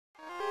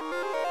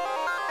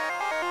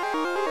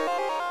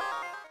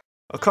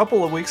A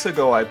couple of weeks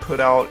ago I put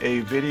out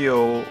a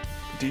video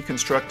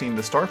deconstructing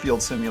the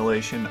starfield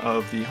simulation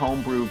of the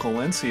homebrew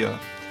Golencia,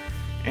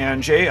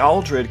 and Jay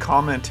Aldred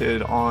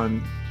commented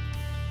on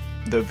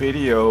the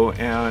video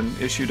and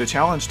issued a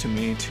challenge to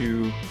me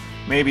to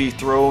maybe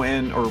throw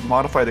in or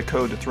modify the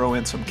code to throw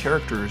in some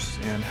characters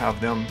and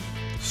have them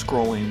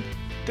scrolling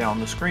down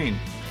the screen.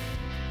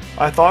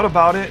 I thought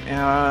about it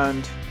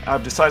and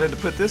I've decided to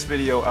put this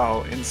video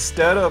out.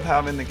 Instead of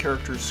having the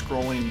characters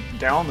scrolling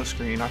down the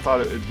screen, I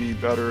thought it would be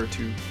better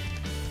to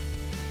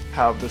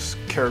have the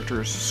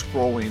characters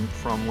scrolling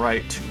from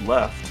right to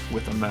left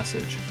with a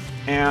message.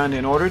 And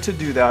in order to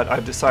do that,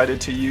 I've decided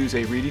to use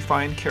a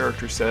redefined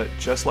character set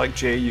just like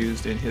Jay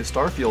used in his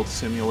starfield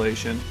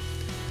simulation,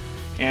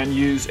 and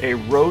use a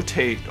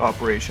rotate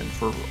operation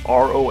for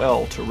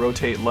ROL to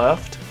rotate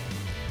left,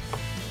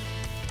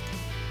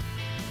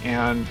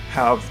 and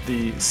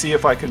see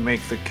if I can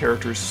make the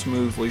characters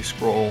smoothly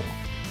scroll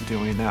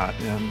doing that.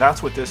 And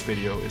that's what this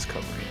video is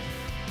covering.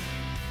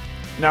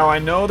 Now I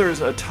know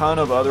there's a ton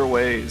of other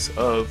ways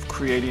of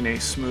creating a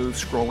smooth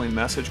scrolling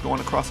message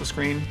going across the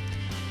screen,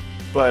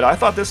 but I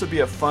thought this would be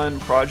a fun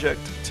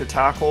project to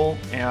tackle,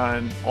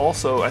 and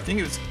also I think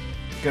it's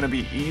going to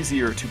be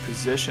easier to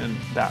position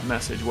that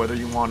message, whether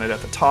you want it at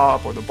the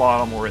top or the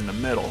bottom or in the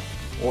middle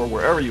or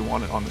wherever you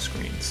want it on the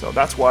screen. So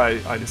that's why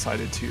I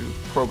decided to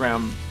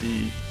program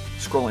the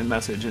scrolling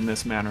message in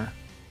this manner.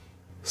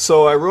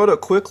 So I wrote a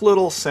quick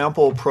little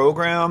sample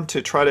program to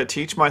try to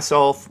teach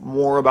myself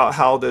more about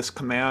how this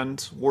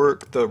command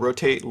the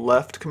rotate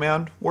left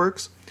command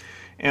works.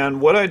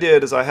 And what I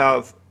did is I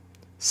have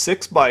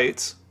 6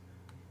 bytes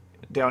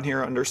down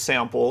here under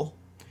sample,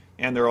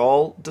 and they're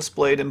all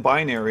displayed in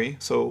binary.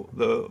 So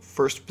the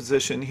first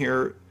position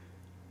here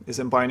is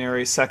in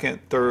binary,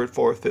 second, third,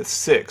 fourth, fifth,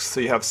 sixth. So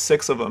you have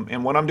 6 of them.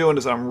 And what I'm doing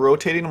is I'm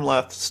rotating them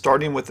left,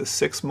 starting with the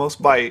 6th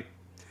most byte.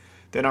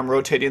 Then I'm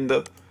rotating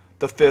the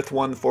 5th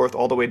one, 4th,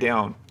 all the way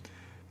down.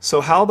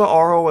 So how the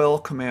ROL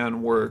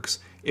command works,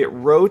 it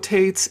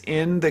rotates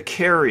in the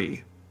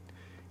carry,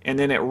 and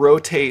then it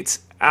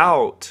rotates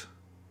out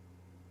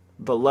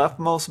the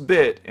leftmost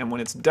bit, and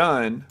when it's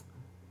done,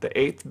 the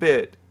 8th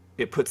bit,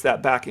 it puts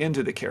that back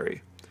into the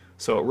carry.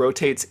 So it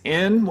rotates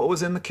in what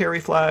was in the carry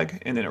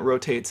flag, and then it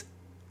rotates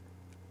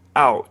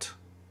out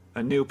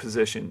a new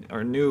position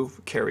or new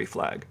carry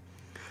flag.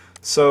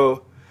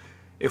 So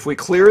if we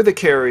clear the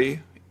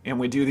carry and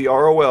we do the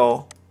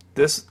ROL,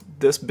 this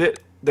bit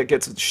that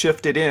gets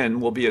shifted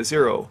in will be a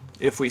 0.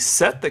 If we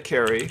set the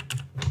carry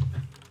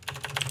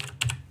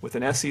with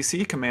an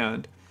SEC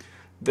command,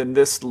 then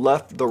the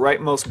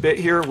rightmost bit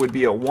here would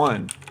be a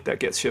 1 that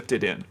gets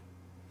shifted in.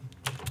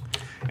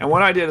 And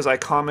what I did is I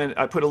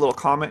put a little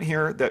comment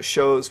here that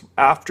shows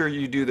after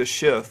you do the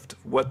shift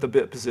what the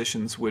bit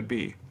positions would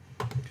be.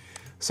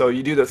 So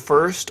you do the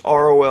first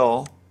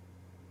ROL.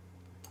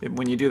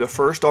 When you do the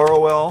first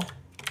ROL,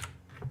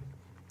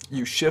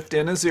 you shift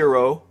in a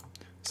 0.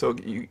 So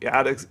you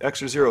add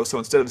extra 0. So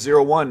instead of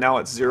 0, 1, now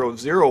it's 0,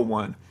 0,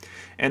 1.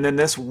 And then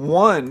this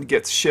 1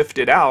 gets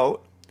shifted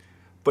out,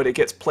 but it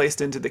gets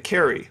placed into the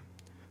carry.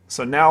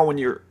 So now when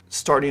you're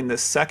starting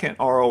this second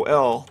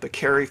ROL, the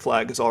carry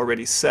flag is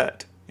already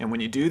set. And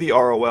when you do the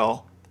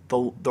ROL,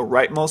 the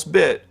rightmost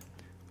bit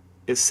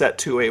is set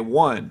to a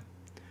 1.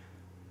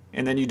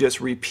 And then you just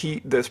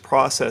repeat this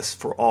process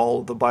for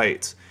all the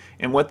bytes.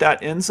 And what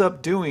that ends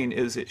up doing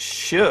is it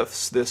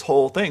shifts this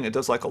whole thing. It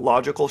does like a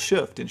logical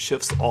shift and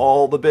shifts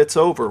all the bits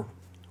over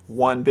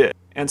 1 bit.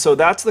 And so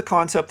that's the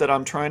concept that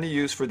I'm trying to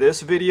use for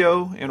this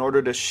video in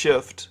order to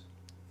shift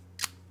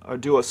or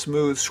do a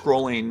smooth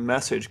scrolling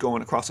message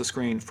going across the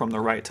screen from the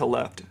right to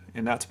left.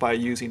 And that's by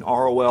using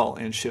ROL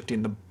and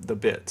shifting the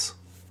bits.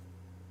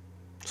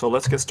 So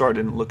let's get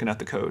started looking at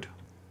the code.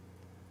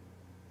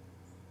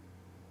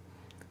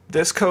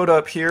 This code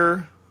up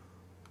here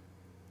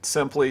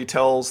simply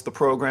tells the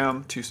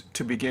program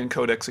to begin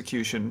code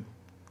execution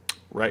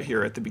right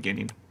here at the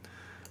beginning.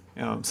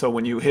 So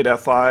when you hit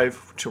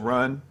F5 to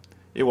run,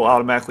 it will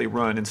automatically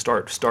run and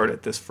start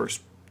at this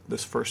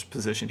first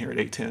position here at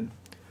 810.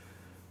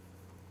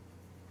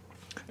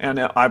 And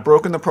I've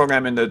broken the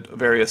program into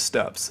various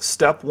steps.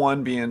 Step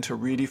 1 being to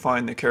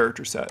redefine the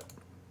character set.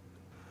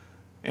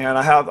 And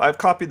I've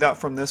copied that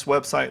from this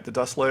website, the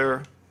Dust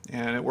Layer,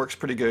 and it works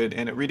pretty good.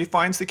 And it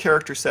redefines the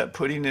character set,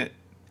 putting it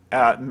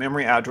at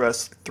memory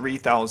address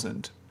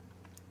 3000.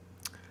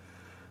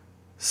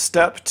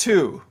 Step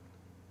 2.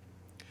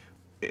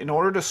 In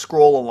order to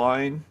scroll a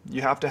line,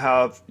 you have to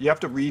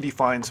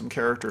redefine some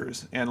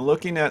characters. And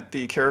looking at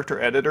the character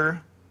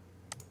editor,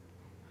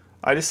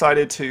 I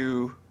decided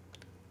to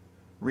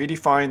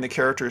redefine the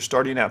characters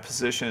starting at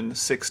position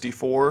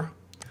 64.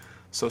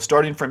 So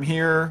starting from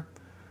here,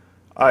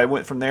 I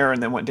went from there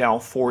and then went down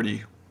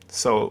 40.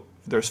 So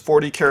there's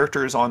 40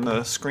 characters on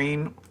the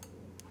screen.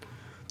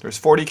 There's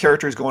 40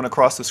 characters going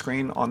across the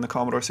screen on the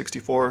Commodore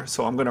 64.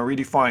 So I'm going to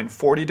redefine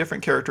 40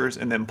 different characters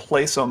and then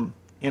place them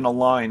in a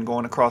line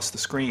going across the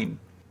screen.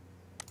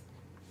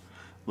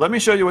 Let me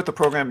show you what the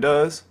program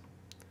does,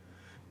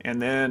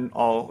 and then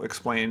I'll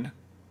explain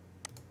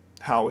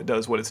how it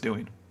does what it's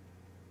doing.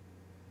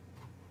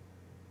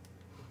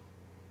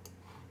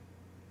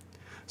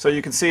 So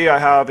you can see I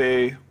have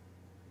a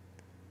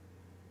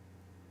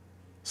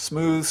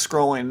smooth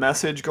scrolling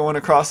message going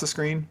across the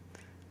screen.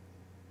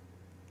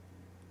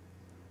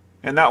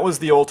 And that was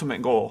the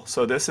ultimate goal.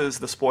 So this is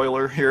the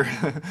spoiler here.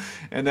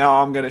 And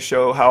now I'm going to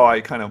show how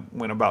I kind of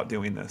went about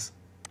doing this.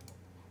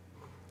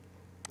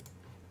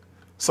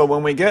 So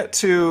when we get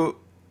to,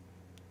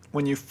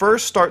 when you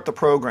first start the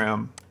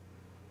program,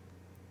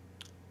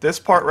 this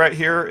part right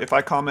here, if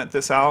I comment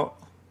this out,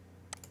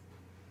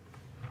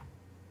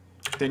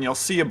 then you'll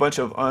see a bunch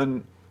of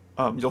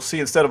you'll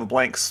see instead of a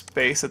blank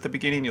space at the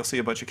beginning, you'll see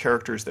a bunch of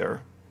characters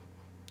there.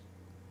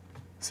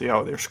 See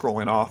how they're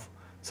scrolling off?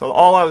 So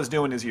all I was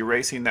doing is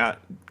erasing that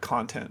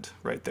content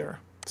right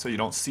there, so you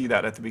don't see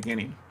that at the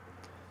beginning.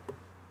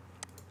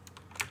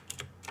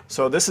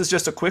 So this is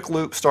just a quick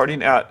loop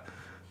starting at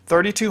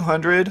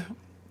 3200.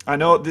 I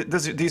know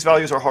these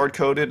values are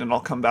hard-coded, and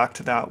I'll come back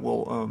to that.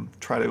 We'll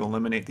try to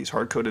eliminate these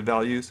hard-coded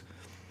values.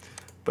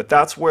 But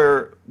that's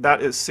where,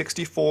 that is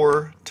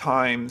 64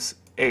 times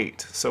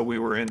 8. So we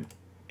were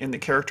in the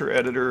character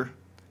editor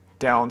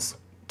down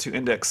to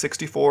index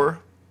 64.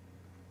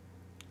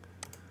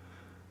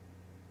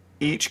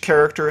 Each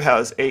character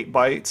has 8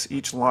 bytes.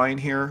 Each line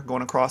here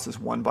going across is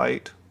 1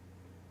 byte.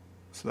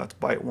 So that's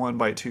byte 1,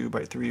 byte 2,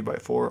 byte 3,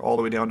 byte 4, all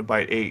the way down to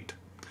byte 8.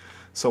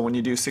 So when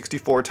you do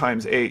 64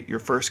 times 8, your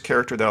first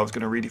character that I was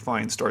going to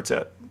redefine starts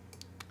at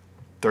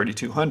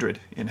 3200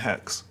 in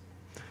hex.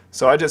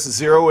 So I just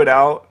zero it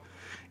out,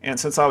 and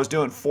since I was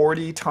doing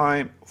 40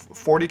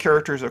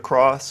 characters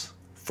across,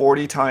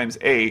 40 times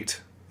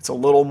 8, it's a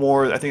little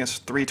more, I think it's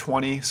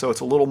 320, so it's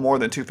a little more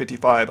than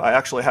 255. I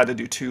actually had to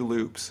do 2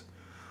 loops.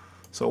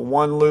 So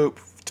one loop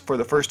for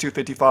the first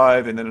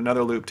 255, and then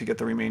another loop to get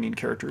the remaining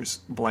characters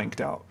blanked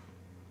out.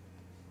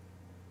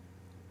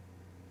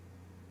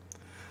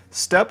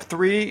 Step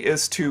 3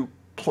 is to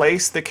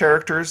place the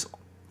characters.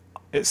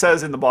 It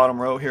says in the bottom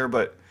row here,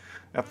 but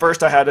at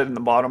first I had it in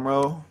the bottom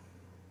row.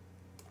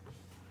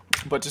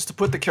 But just to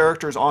put the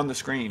characters on the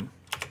screen.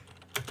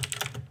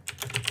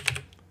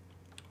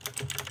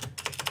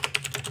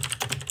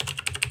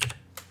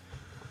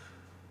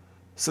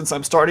 Since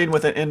I'm starting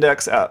with an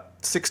index at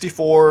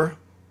 64,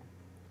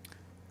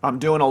 I'm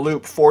doing a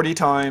loop 40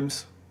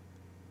 times,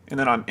 and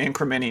then I'm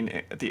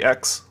incrementing the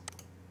X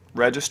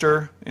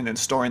register and then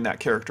storing that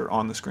character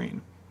on the screen.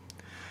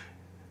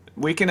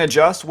 We can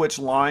adjust which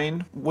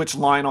line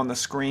on the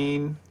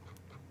screen,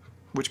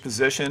 which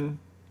position.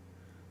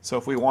 So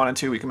if we wanted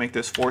to, we can make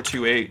this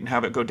 428 and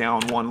have it go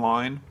down 1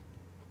 line.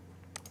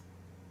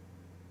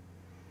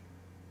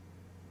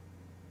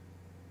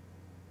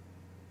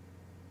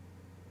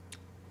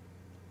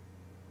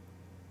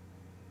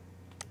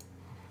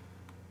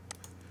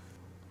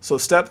 So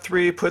step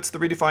 3 puts the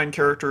redefined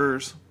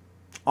characters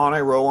on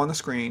a row on the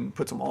screen,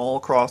 puts them all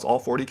across all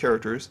 40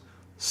 characters.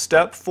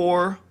 Step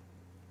 4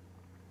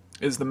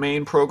 is the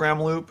main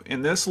program loop.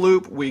 In this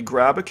loop, we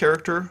grab a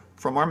character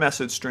from our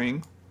message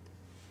string,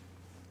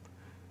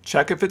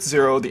 check if it's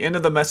 0. The end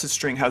of the message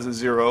string has a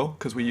 0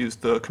 because we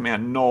used the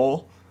command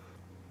null.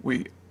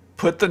 We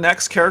put the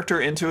next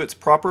character into its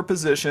proper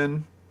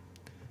position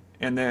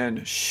and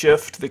then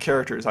shift the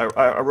characters.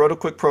 I wrote a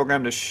quick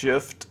program to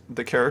shift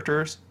the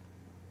characters.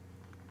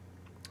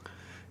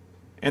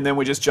 And then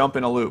we just jump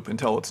in a loop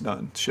until it's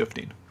done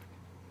shifting.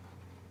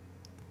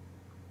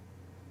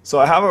 So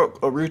I have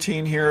a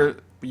routine here.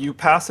 You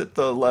pass it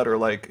the letter,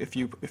 like if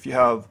you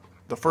have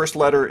the first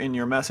letter in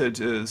your message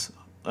is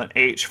an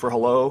H for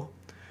hello.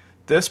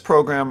 This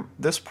program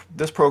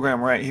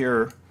right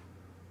here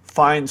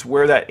finds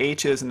where that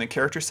H is in the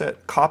character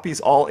set, copies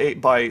all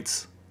 8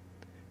 bytes,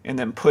 and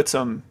then puts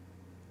them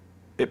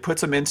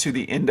into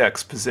the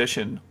index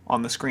position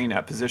on the screen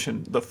at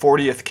position, the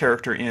 40th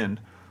character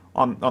in.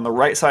 On the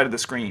right side of the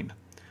screen,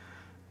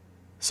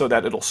 so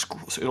that it'll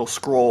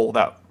scroll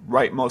that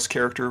rightmost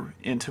character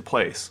into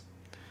place.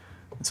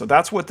 And so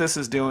that's what this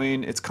is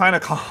doing. It's kind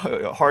of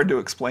hard to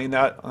explain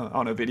that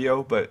on a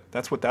video, but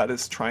that's what that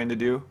is trying to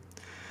do.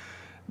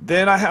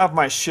 Then I have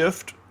my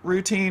shift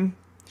routine.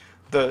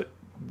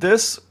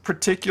 This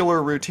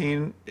particular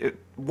routine, it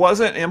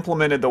wasn't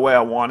implemented the way I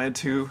wanted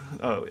to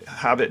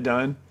have it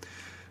done.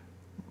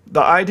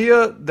 The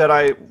idea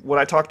that what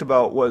I talked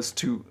about was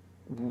to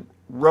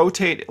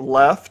rotate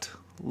left,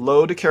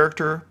 load a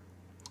character,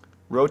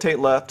 rotate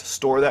left,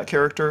 store that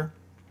character,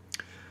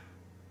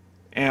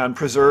 and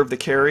preserve the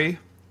carry.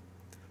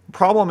 The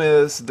problem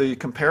is the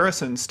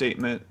comparison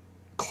statement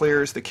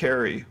clears the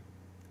carry,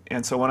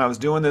 and so when I was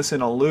doing this in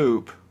a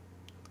loop,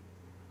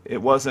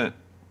 it wasn't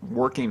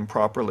working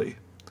properly.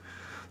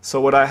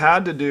 So what I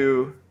had to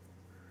do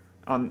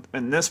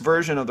in this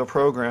version of the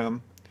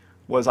program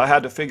was I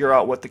had to figure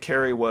out what the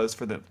carry was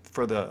for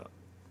the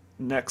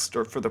next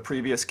or for the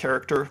previous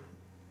character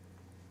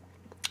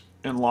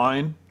in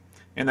line,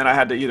 and then I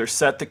had to either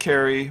set the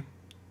carry,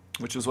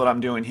 which is what I'm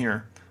doing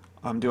here.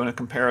 I'm doing a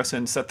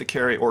comparison, set the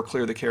carry or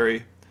clear the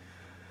carry.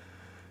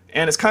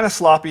 And it's kind of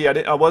sloppy.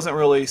 I wasn't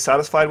really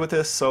satisfied with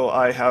this, so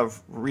I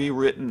have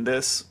rewritten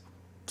this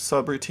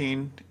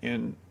subroutine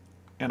and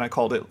I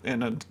called it,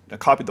 and I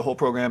copied the whole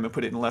program and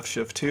put it in left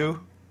shift 2.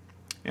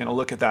 and I'll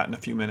look at that in a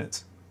few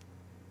minutes.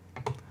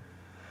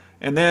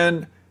 And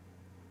then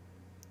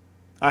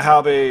I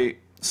have a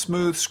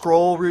smooth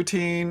scroll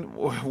routine,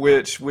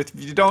 which if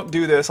you don't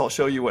do this, I'll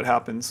show you what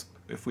happens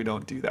if we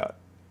don't do that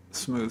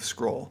smooth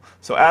scroll.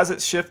 So as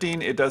it's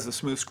shifting, it does the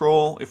smooth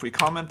scroll. If we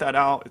comment that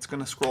out, it's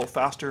going to scroll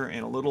faster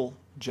and a little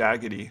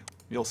jaggedy.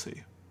 You'll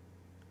see.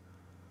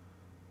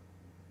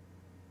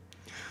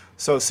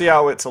 So see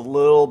how it's a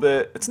little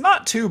bit, it's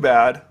not too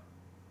bad,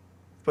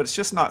 but it's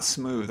just not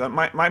smooth. That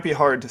might be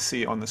hard to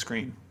see on the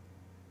screen.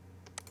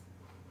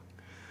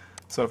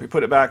 So if you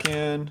put it back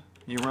in,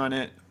 you run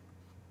it,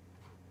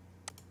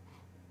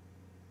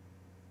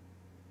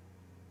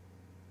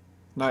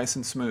 nice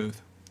and smooth.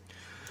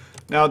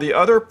 Now the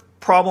other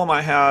problem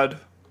I had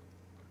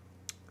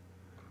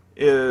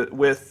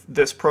with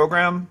this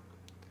program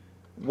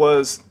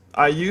was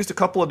I used a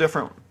couple of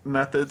different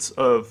methods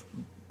of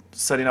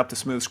setting up the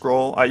smooth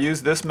scroll. I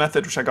used this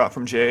method, which I got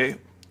from Jay,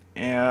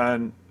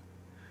 and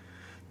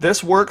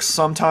this works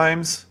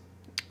sometimes,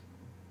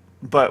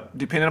 but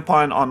depending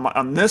upon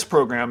on this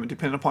program,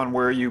 depending upon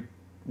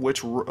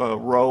which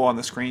row on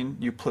the screen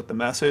you put the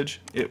message,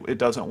 it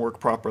doesn't work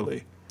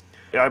properly.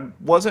 I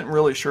wasn't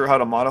really sure how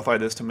to modify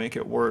this to make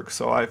it work,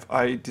 so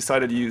I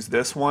decided to use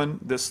this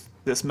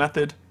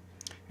method.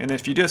 And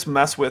if you just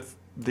mess with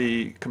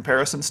the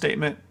comparison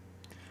statement,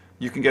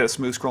 you can get a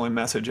smooth scrolling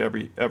message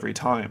every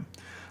time.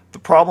 The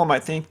problem I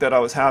think that I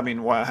was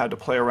having, why I had to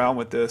play around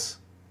with this,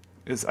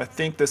 is I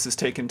think this is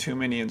taking too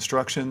many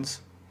instructions.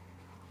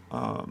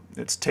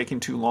 It's taking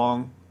too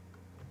long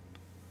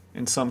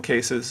in some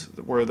cases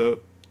where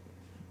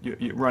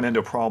you run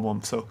into a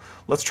problem. So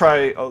let's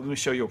try, let me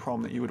show you a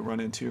problem that you would run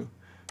into.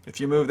 If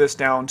you move this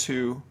down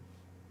to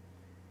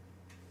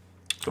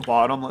the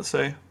bottom, let's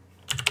say,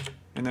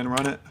 and then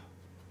run it.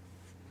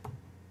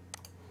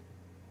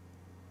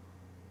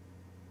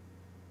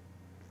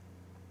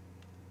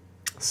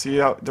 See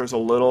how there's a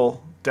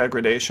little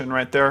degradation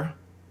right there?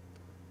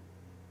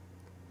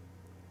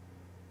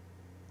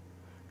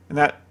 And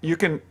that you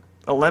can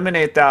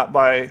eliminate that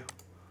by,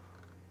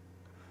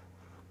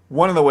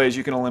 one of the ways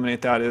you can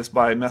eliminate that is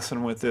by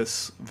messing with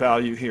this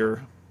value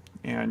here,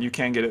 and you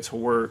can get it to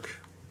work.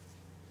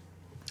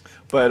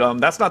 But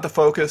that's not the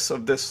focus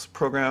of this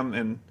program,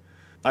 and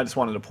I just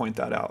wanted to point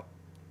that out.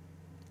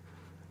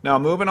 Now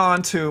moving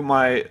on to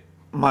my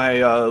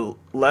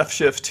left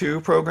shift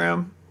 2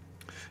 program.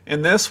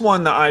 In this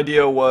one, the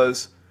idea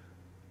was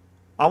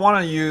I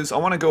want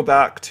to go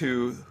back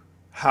to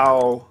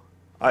how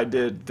I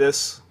did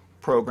this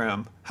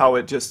program, how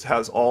it just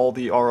has all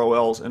the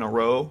ROLs in a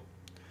row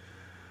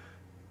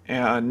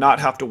and not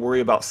have to worry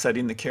about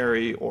setting the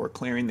carry or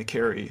clearing the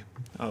carry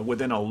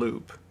within a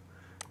loop.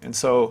 And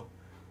so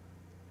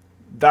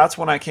that's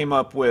when I came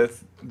up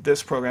with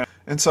this program.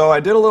 And so I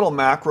did a little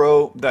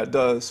macro that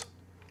does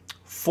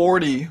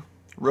 40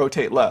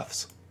 rotate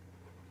lefts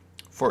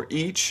for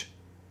each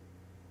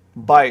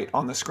byte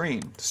on the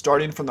screen,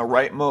 starting from the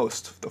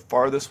rightmost, the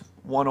farthest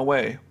one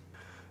away,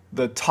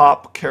 the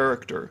top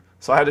character.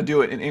 So I had to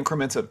do it in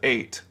increments of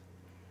 8.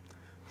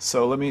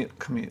 So let me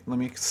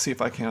see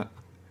if I can't.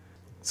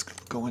 Let's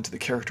go into the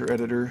character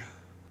editor.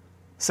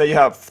 Say you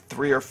have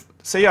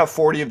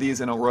 40 of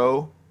these in a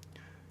row,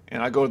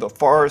 and I go to the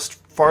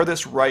farthest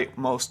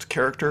rightmost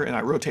character, and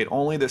I rotate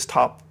only this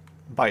top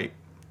byte.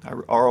 I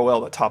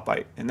ROL the top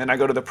byte, and then I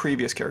go to the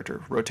previous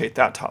character, rotate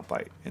that top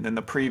byte, and then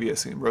the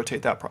previous, and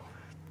rotate that.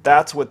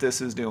 That's what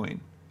this is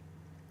doing.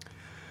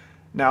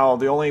 Now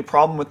the only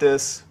problem with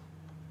this,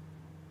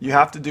 you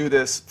have to do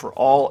this for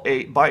all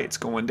 8 bytes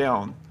going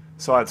down.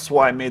 So that's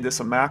why I made this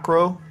a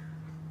macro.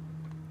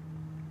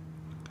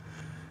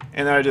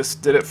 And then I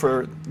just did it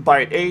for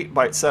byte 8,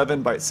 byte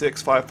 7, byte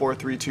 6, 5, 4,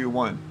 3, 2,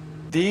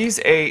 1. These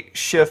 8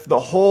 shift the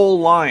whole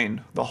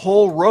line, the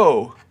whole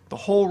row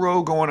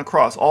going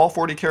across, all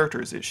 40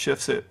 characters, it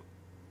shifts it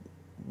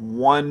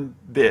 1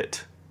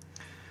 bit.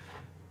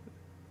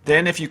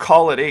 Then if you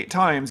call it 8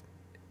 times,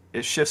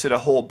 it shifts it a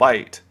whole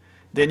byte.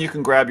 Then you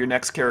can grab your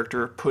next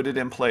character, put it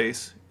in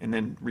place, and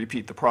then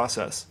repeat the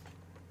process.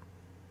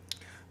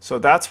 So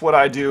that's what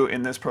I do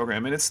in this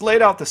program, and it's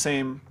laid out the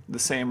same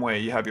way.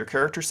 You have your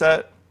character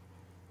set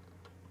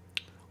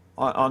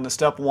on the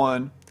step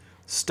 1.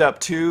 Step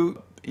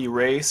 2,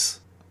 erase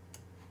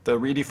the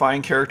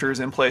redefine characters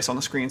in place on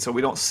the screen so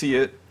we don't see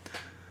it.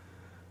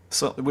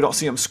 So we don't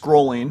see them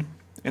scrolling.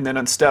 And then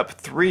on step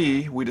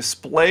 3, we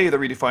display the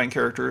redefined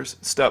characters.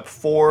 Step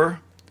 4,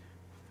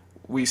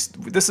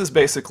 this is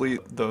basically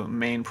the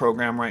main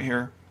program right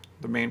here,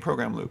 the main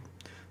program loop.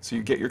 So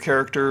you get your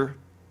character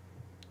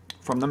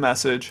from the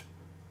message,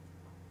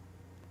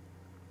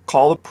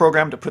 call the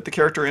program to put the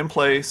character in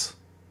place,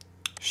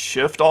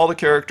 shift all the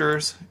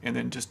characters, and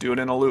then just do it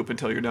in a loop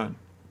until you're done.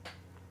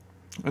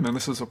 And then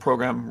this is a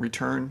program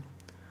return.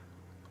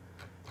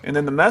 And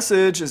then the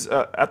message is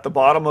at the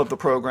bottom of the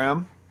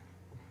program.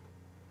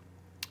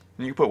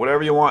 And you can put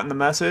whatever you want in the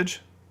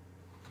message,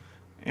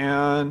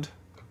 and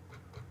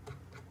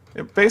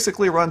it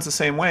basically runs the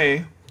same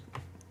way.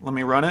 Let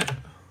me run it.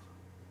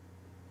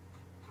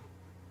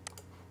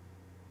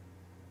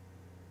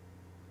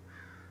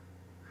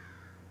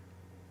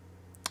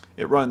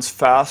 It runs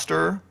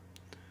faster,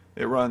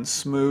 it runs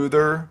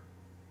smoother,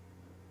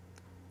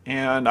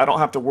 and I don't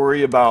have to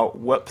worry about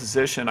what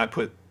position I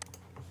put.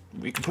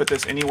 We can put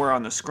this anywhere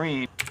on the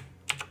screen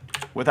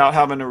without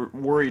having to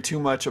worry too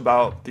much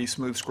about the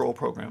smooth scroll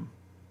program.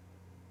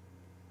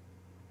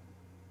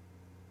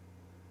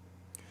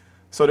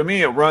 So to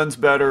me, it runs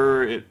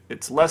better.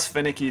 It's less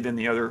finicky than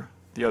the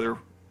other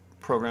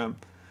program.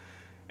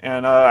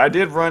 And I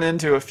did run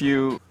into a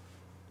few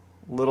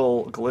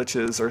little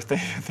glitches or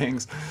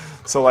things.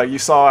 So like you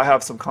saw, I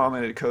have some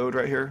commented code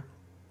right here.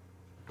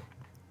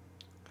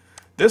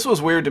 This was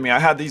weird to me. I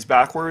had these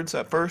backwards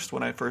at first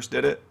when I first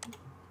did it.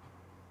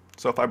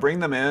 So if I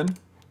bring them in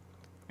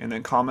and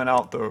then comment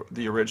out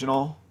the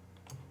original,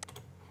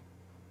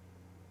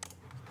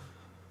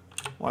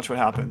 watch what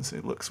happens.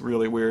 It looks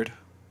really weird.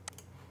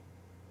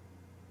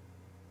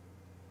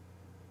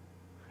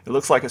 It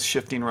looks like it's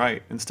shifting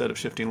right instead of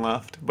shifting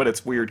left, but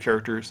it's weird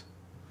characters.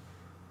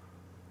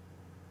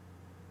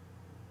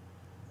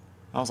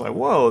 I was like,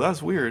 whoa,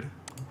 that's weird.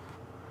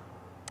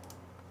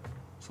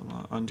 So I'm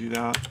gonna undo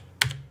that.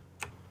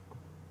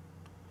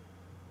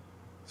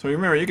 So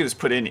remember, you can just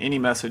put in any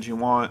message you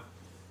want.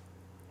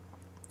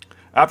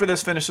 After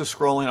this finishes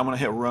scrolling, I'm going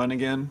to hit run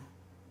again.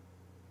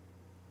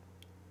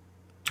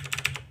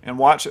 And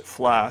watch it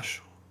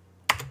flash.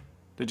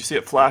 Did you see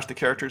it flash the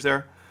characters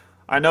there?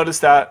 I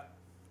noticed that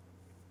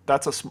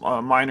that's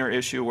a minor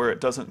issue where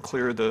it doesn't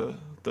clear the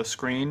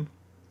screen.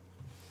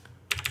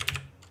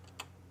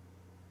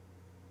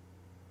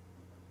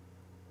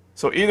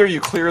 So either you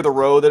clear the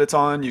row that it's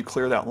on, you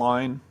clear that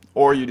line,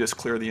 or you just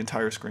clear the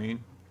entire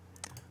screen.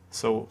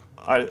 So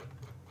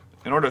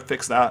in order to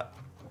fix that,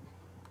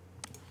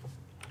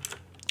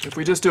 if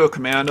we just do a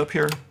command up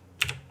here,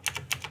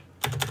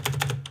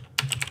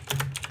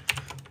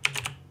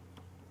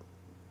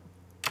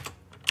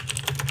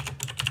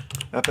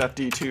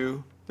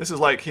 FFD2, this is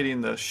like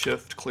hitting the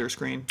shift clear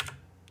screen,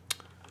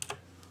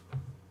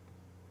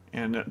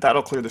 and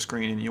that'll clear the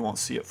screen and you won't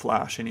see it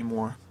flash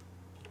anymore.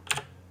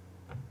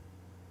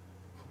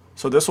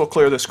 So this will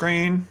clear the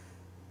screen,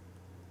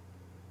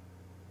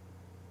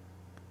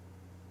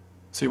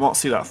 so you won't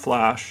see that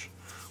flash.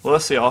 Well,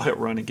 let's see, I'll hit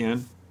run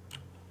again.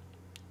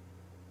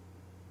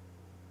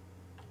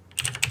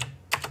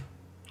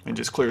 And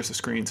just clears the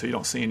screen so you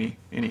don't see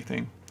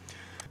anything.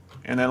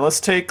 And then let's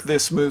take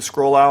this smooth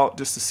scroll out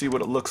just to see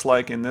what it looks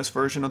like in this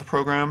version of the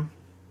program.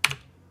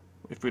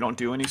 If we don't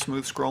do any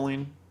smooth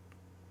scrolling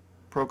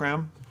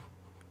program.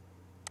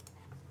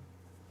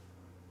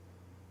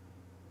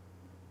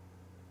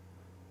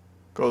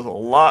 Goes a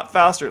lot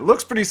faster. It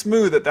looks pretty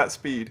smooth at that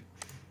speed.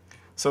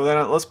 So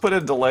then let's put a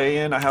delay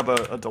in. I have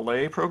a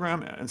delay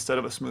program instead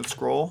of a smooth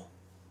scroll.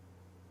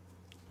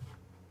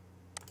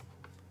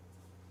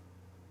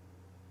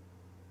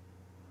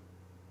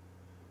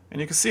 And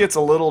you can see it's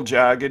a little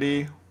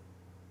jaggedy.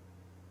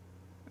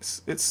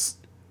 It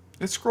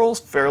scrolls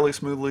fairly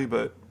smoothly,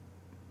 but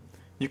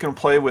you can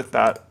play with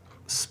that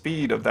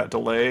speed of that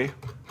delay.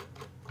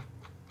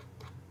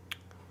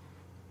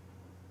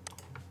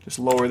 Just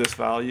lower this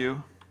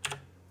value.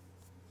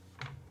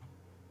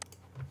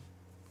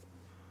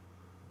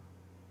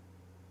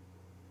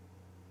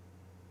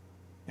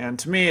 And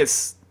to me,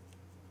 it's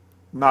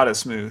not as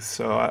smooth,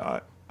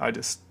 so I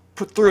just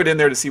threw it in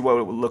there to see what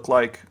it would look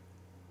like.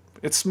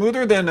 It's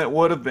smoother than it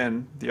would have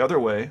been the other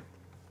way.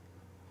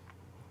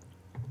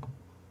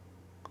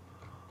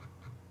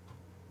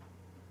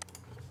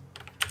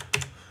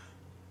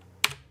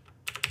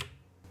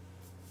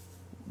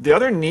 The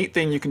other neat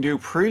thing you can do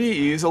pretty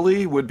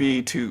easily would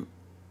be to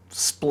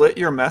split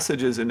your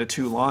messages into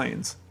two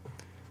lines.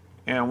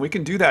 And we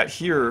can do that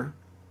here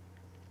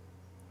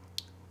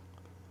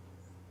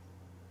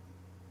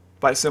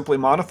by simply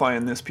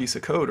modifying this piece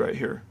of code right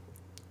here.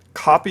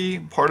 Copy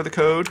part of the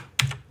code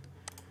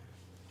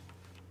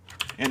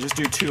and just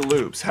do two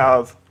loops.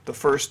 Have the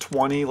first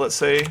 20, let's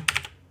say,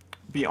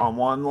 be on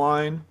one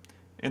line,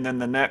 and then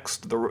the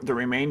next, the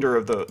remainder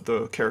of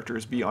the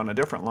characters be on a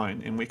different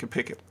line. And we could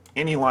pick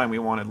any line we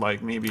wanted,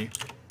 like maybe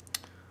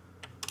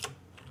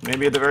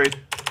at the very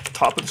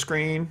top of the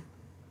screen,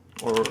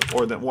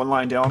 or the one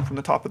line down from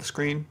the top of the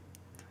screen.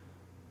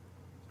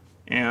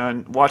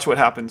 And watch what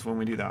happens when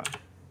we do that.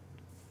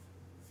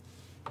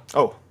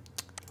 Oh,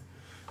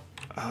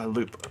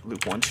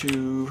 loop 1,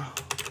 2.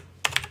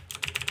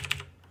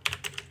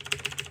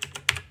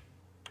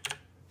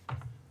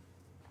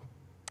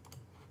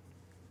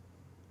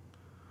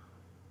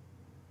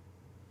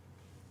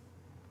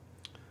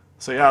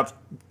 So you have,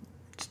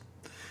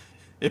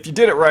 if you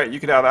did it right, you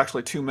could have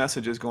actually two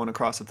messages going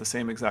across at the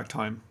same exact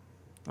time.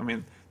 I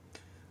mean,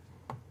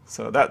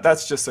 so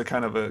that's just to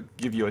kind of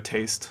give you a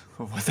taste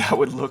of what that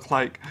would look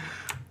like.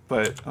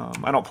 But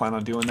I don't plan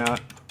on doing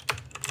that.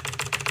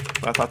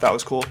 But I thought that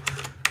was cool.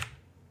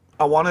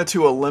 I wanted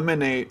to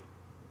eliminate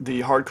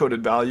the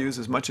hard-coded values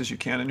as much as you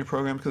can in your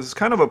program, because it's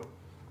kind of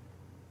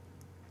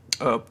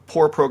a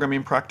poor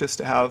programming practice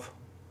to have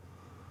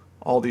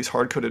all these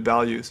hard-coded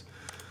values.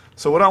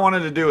 So what I wanted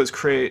to do is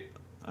create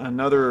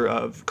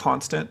another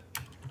constant,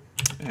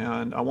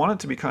 and I want it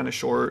to be kind of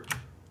short,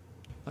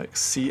 like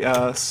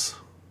CS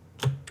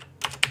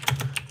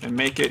and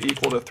make it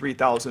equal to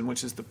 3000,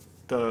 which is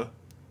the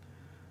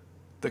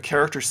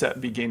character set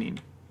beginning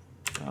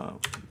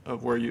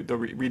of where the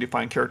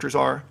redefined characters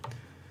are.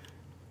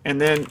 And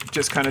then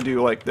just kind of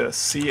do like this,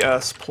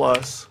 CS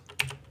plus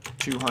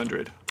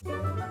 200.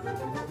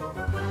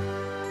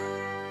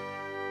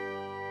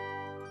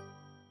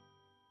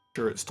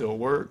 Sure it still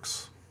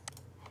works.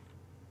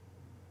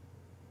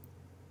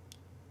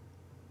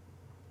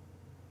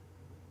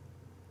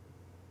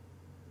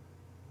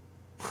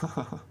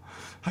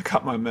 I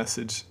got my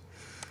message.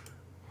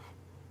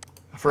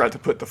 I forgot to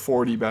put the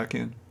 40 back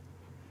in.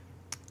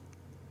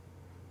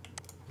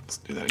 Let's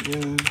do that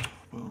again.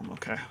 Boom,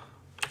 okay.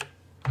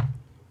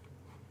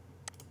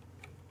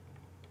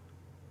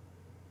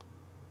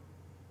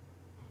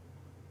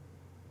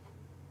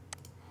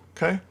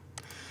 Okay.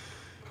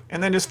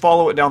 And then just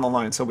follow it down the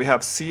line. So we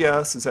have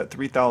CS is at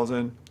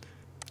 3000.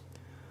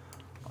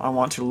 I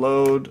want to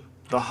load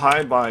the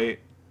high byte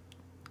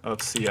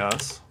of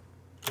CS.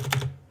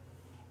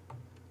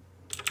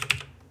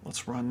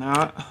 Let's run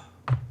that.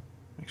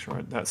 Make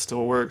sure that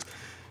still works.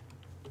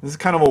 This is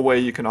kind of a way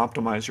you can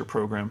optimize your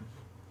program.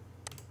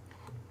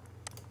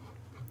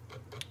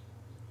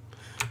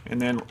 And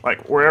then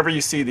like wherever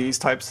you see these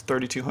types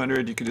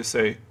 3200, you could just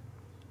say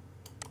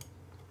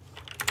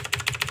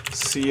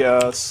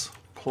CS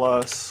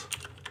plus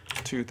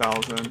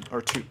 2000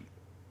 or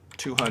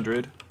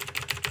 200.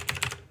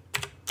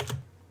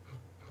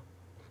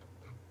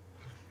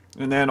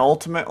 And then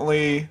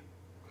ultimately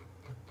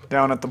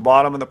down at the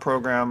bottom of the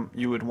program,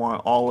 you would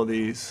want all of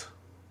these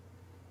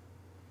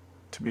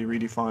to be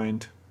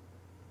redefined.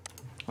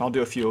 I'll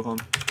do a few of them.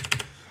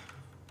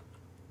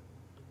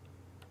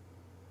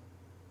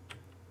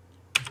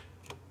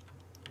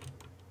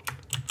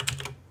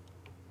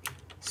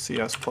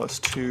 CS plus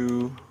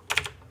 2.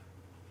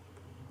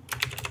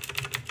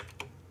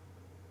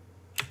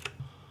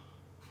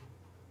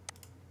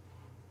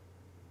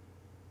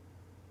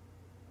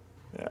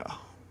 Yeah.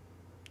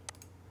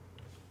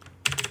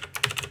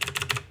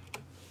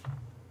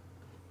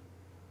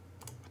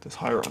 Put this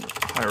higher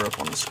up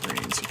on the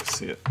screen so you can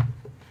see it.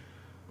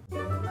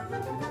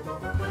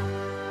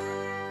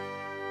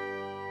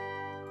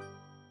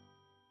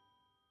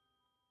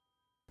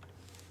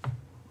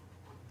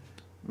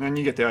 And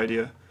you get the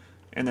idea.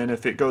 And then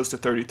if it goes to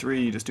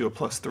 33, you just do a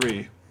plus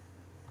 3.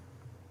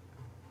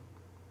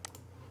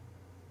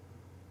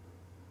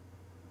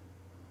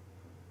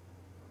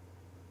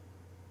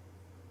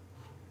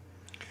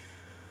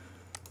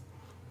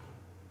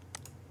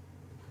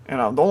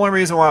 And the only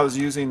reason why I was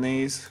using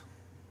these,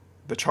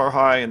 the char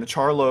high and the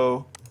char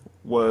low,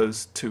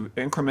 was to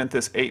increment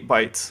this 8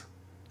 bytes,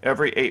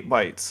 every 8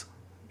 bytes,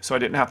 so I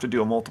didn't have to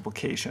do a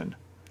multiplication.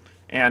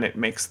 And it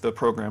makes the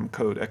program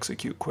code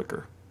execute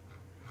quicker.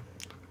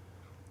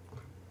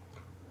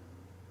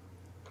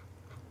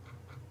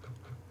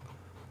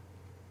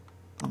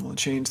 I'm going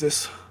to change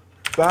this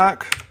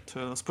back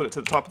to, let's put it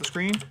to the top of the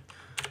screen.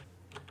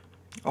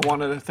 I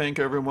wanted to thank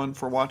everyone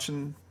for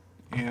watching,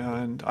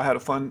 and I had a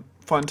fun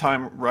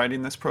time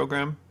writing this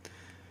program,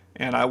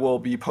 and I will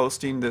be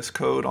posting this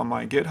code on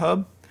my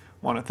GitHub. I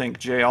want to thank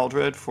Jay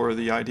Aldred for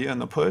the idea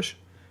and the push,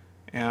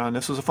 and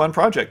this was a fun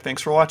project.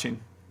 Thanks for watching.